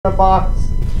the box.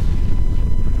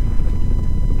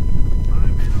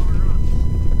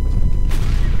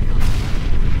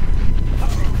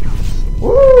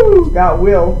 Woo! Got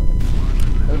Will.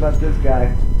 What about this guy?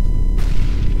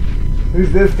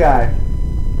 Who's this guy?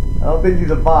 I don't think he's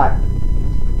a bot.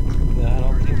 Yeah, I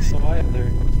don't think so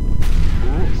either.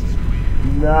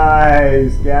 Ooh.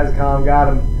 Nice. Gazcom got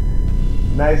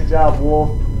him. Nice job,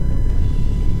 Wolf.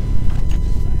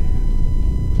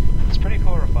 It's pretty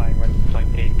horrifying when like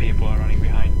 8 people are running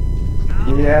behind.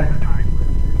 Yeah.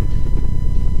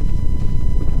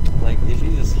 Like, if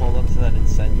you just hold up to that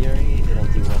incendiary, it'll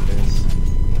do wonders.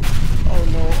 Oh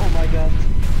no, oh my god.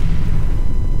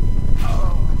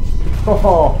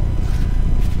 Oh.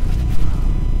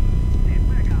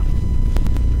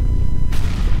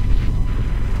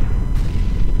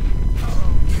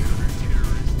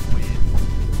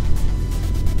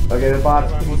 Okay, the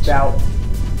bot's peaced out.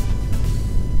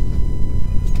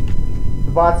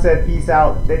 The bot said peace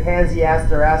out. They pansy ass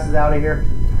their asses out of here.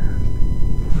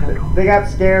 They got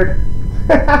scared.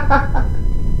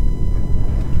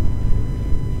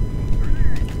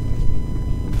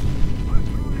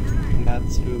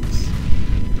 Mad spooks.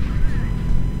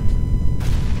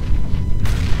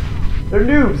 They're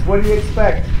noobs. What do you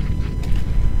expect?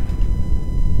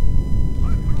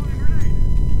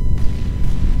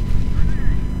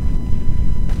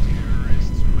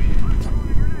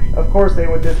 Of course they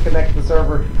would disconnect the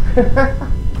server.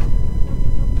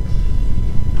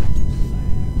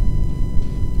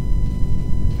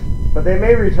 But they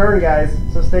may return, guys,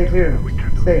 so stay tuned.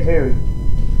 Stay tuned.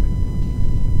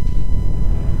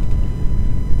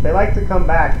 They like to come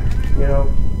back, you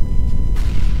know.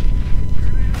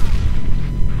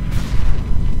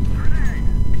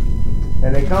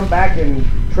 And they come back in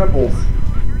triples.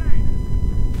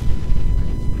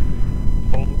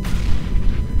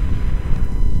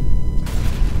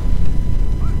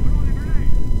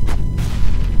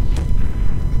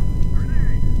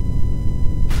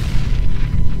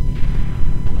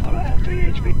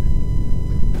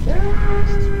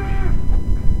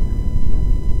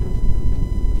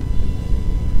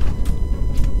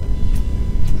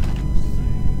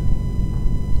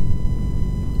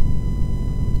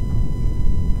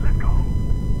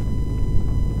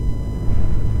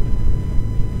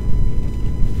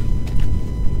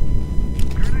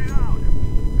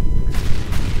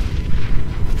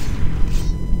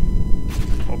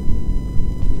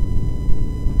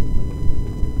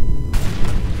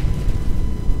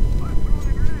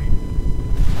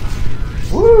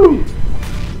 Woo!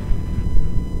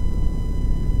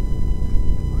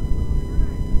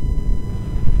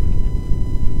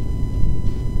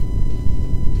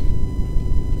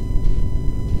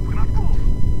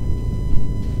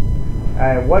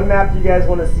 Alright, what map do you guys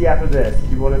want to see after this? Do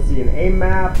you want to see an aim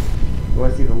map? You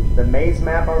want to see the maze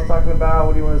map I was talking about?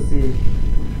 What do you want to see?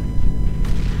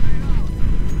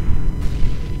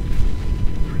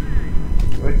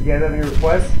 What, you guys have any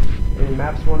requests? Any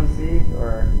maps you want to see?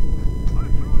 Or...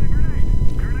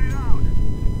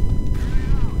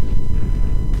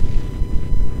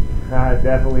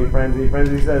 definitely Frenzy.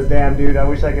 Frenzy says, damn dude, I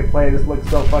wish I could play. This looks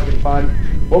so fucking fun.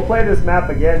 We'll play this map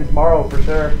again tomorrow for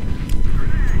sure.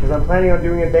 Because I'm planning on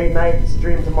doing a day-night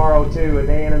stream tomorrow too. A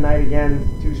day and a night again.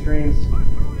 2 streams.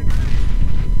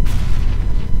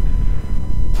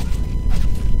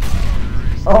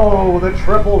 Oh, the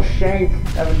triple shank.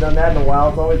 Haven't done that in a while.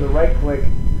 It's always a right click.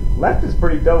 Left is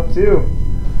pretty dope too.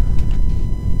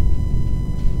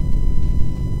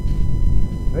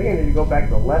 I think I need to go back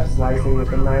to left slicing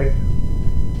with the knife.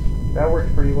 That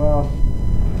works pretty well.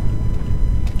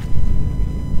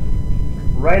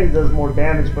 Right, it does more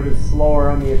damage, but it's slower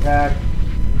on the attack.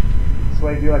 So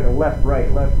I do like a left, right,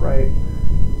 left, right.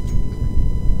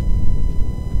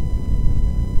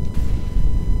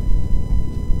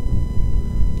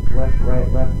 Left, right,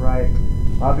 left, right.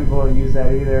 A lot of people don't use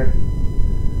that either.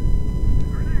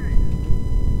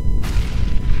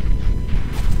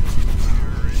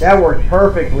 That worked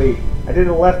perfectly. I did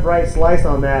a left-right slice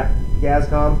on that,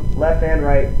 Gazcom. Left and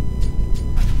right.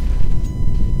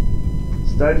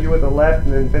 Stunned you with the left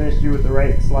and then finished you with the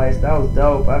right slice. That was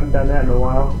dope. I haven't done that in a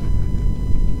while.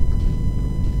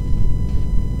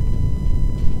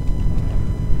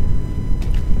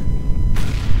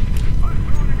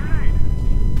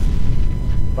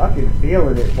 Fucking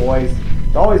feeling it, boys.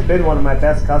 It's always been one of my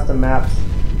best custom maps.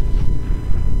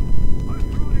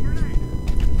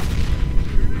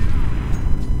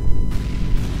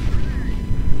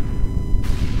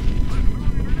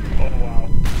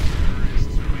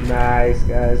 Nice,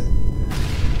 guys.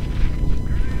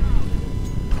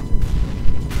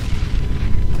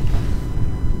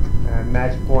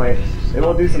 match point. It Then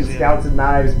we'll do some Easy. Scouts and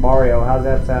Knives Mario. How's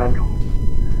that sound?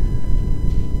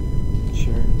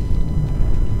 Sure.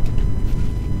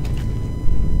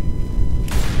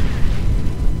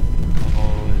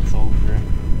 Oh, it's over.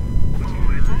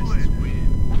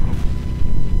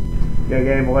 Good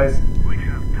game, boys.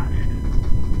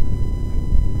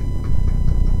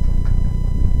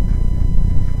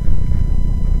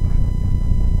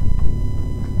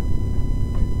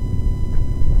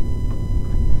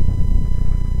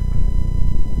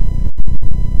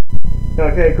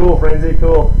 Okay, cool, Frenzy,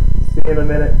 cool. See you in a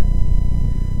minute.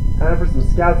 Time for some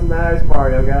Scouts and Knives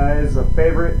Mario, guys. A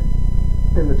favorite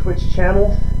in the Twitch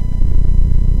channel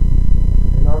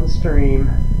and on the stream.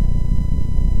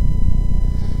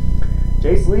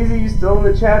 Jay Sleazy, you still in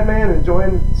the chat, man?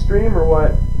 Enjoying the stream or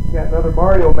what? Got another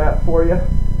Mario map for you.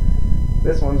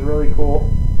 This one's really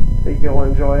cool. Think you'll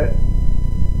enjoy it.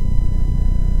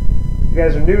 If you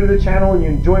guys are new to the channel and you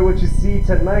enjoy what you see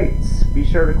tonight, be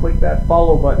sure to click that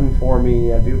follow button for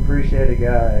me. I do appreciate it,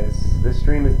 guys. This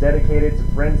stream is dedicated to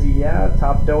Frenzy, yeah,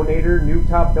 top donator, new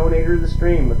top donator of the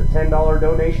stream with a $10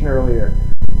 donation earlier.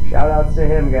 Shout outs to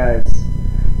him, guys.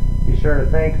 Be sure to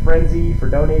thank Frenzy for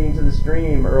donating to the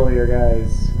stream earlier,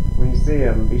 guys. When you see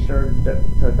him, be sure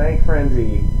to thank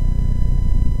Frenzy.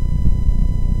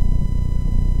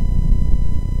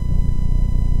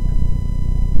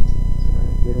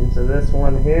 Get into this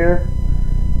one here.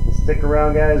 Stick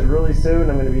around, guys. Really soon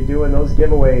I'm going to be doing those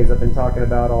giveaways I've been talking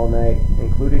about all night,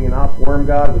 including an Op Worm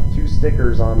God with 2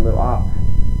 stickers on the Op.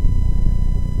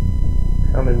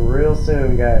 Coming real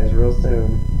soon, guys, real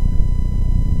soon.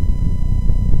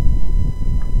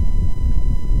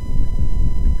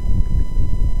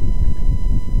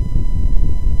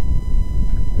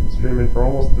 Been streaming for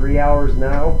almost 3 hours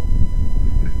now.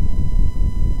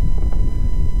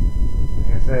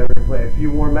 We're going to play a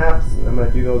few more maps, and I'm going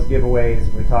to do those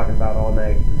giveaways we're talking about all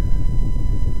night.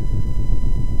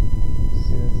 As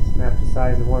soon as this map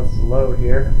decides it wants to load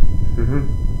here.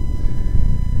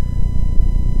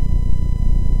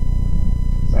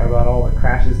 Sorry about all the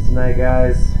crashes tonight,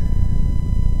 guys.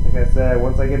 Like I said,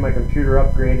 once I get my computer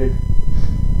upgraded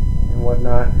and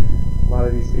whatnot, a lot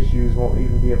of these issues won't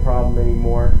even be a problem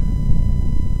anymore.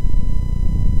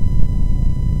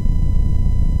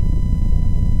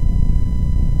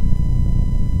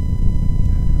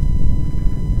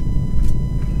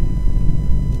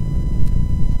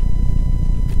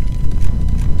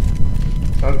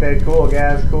 Okay, cool,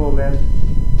 guys. Cool, man.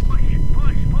 Push,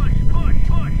 push, push, push,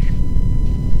 push.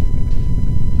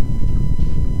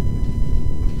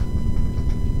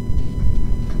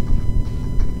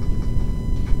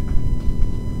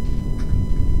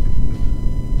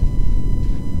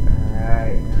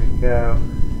 Alright, there we go.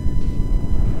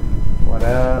 What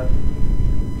up?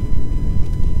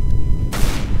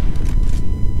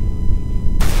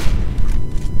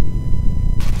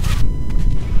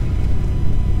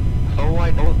 Oh,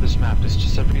 I know this map. It's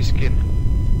just a reskin.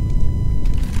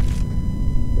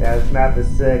 Yeah, this map is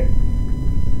sick.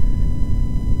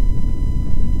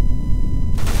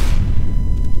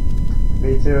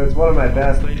 Me too, it's one of my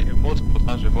best. I've played it multiple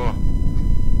times before.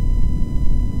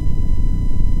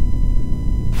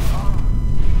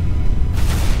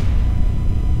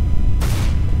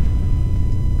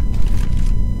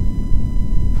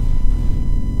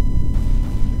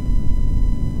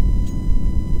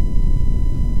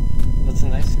 That's a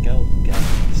nice scout,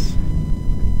 guys.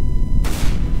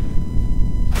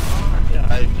 Yeah,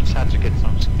 I just had to get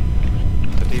some speed.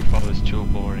 The default is too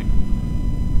boring.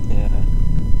 Yeah.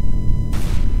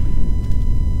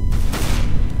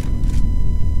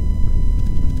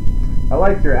 I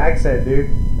like your accent, dude.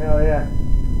 Hell yeah.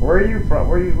 Where are you from?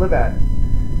 Where do you live at?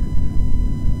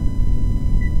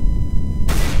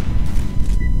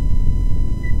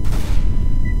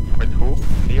 With who?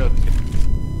 Leo.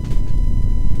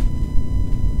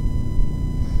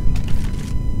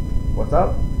 What's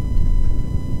up?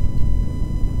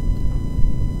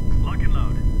 Lock and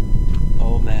load.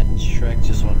 Oh man, Shrek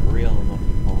just went real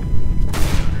emotional.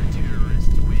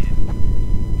 Counter-terrorists win.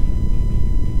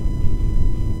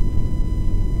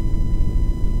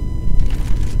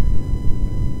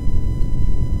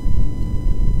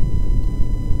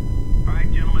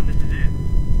 Alright, gentlemen, this is it.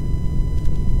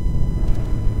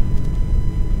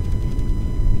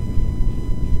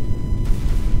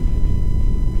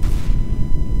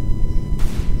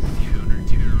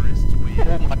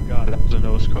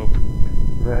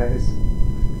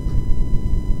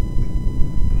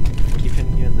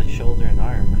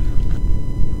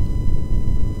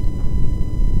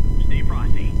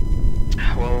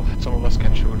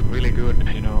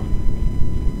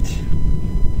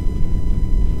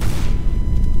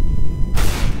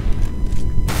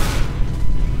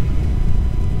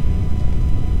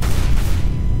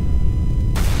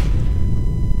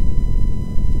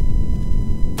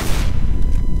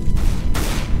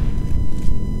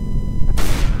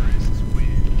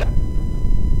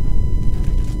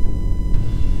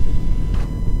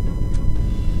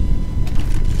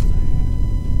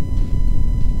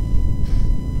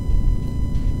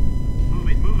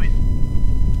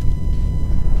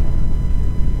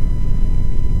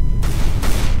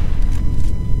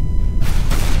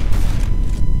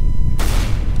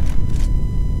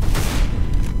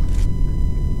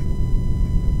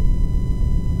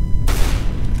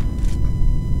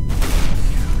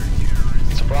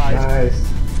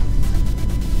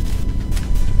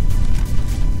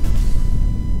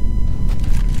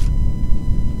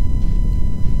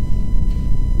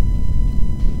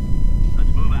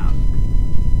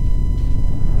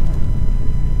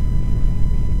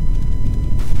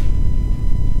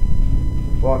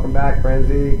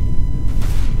 Frenzy.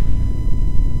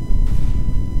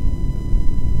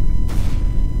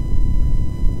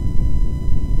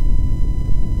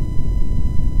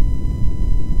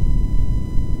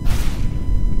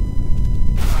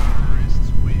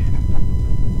 Terrorists win.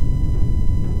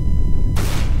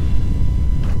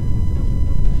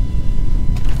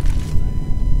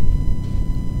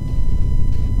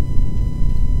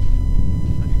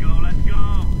 Let's go, let's go.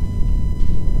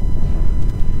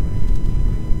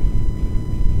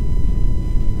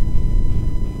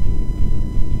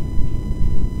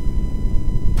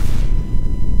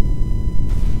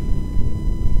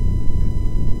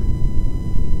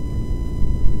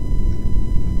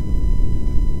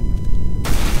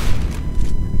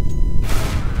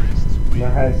 Terrorists win.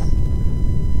 Nice.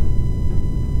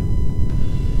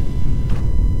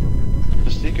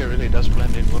 The sticker really does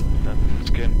blend in well with that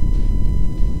skin.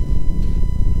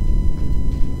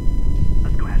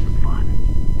 Let's go have some fun.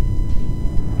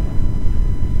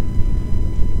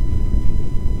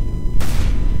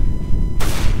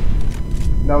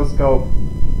 No scope.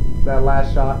 That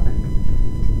last shot.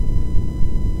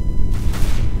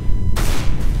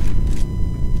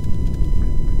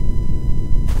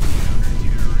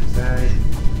 Nice.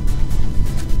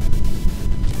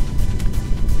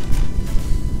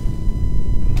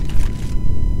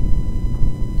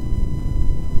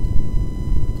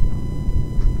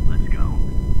 Let's go.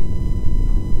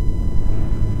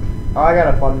 Oh, I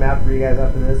got a fun map for you guys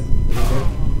after this.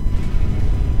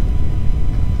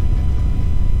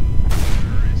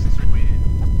 Terrorists win.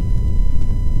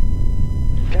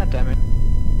 God damn it.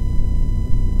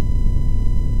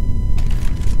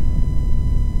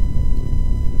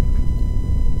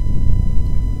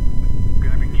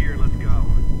 Grabbing gear, let's go.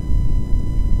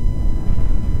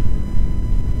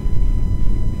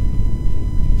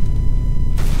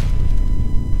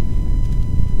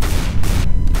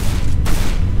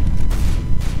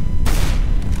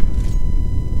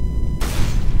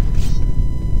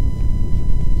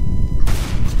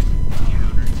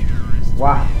 Counter-terrorist.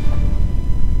 Wow.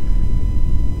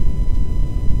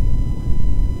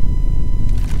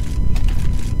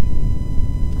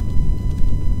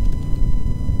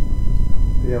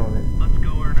 Feeling it. Let's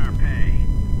go earn our pay.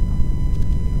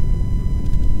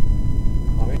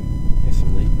 Oh, wait. There's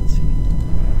some latency.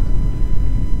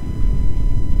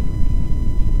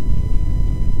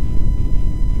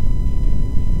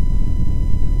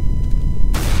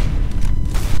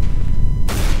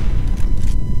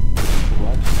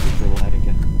 What? Super lag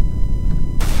again.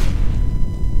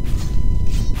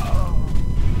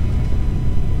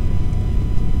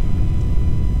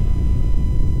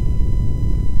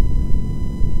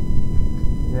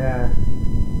 Yeah.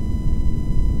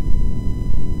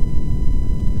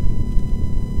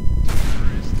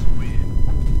 Terrorists win.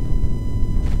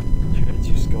 Try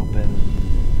to scope in.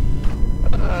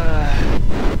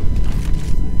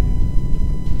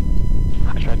 I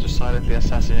tried to silently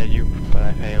assassinate you, but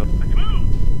I failed. Let's move.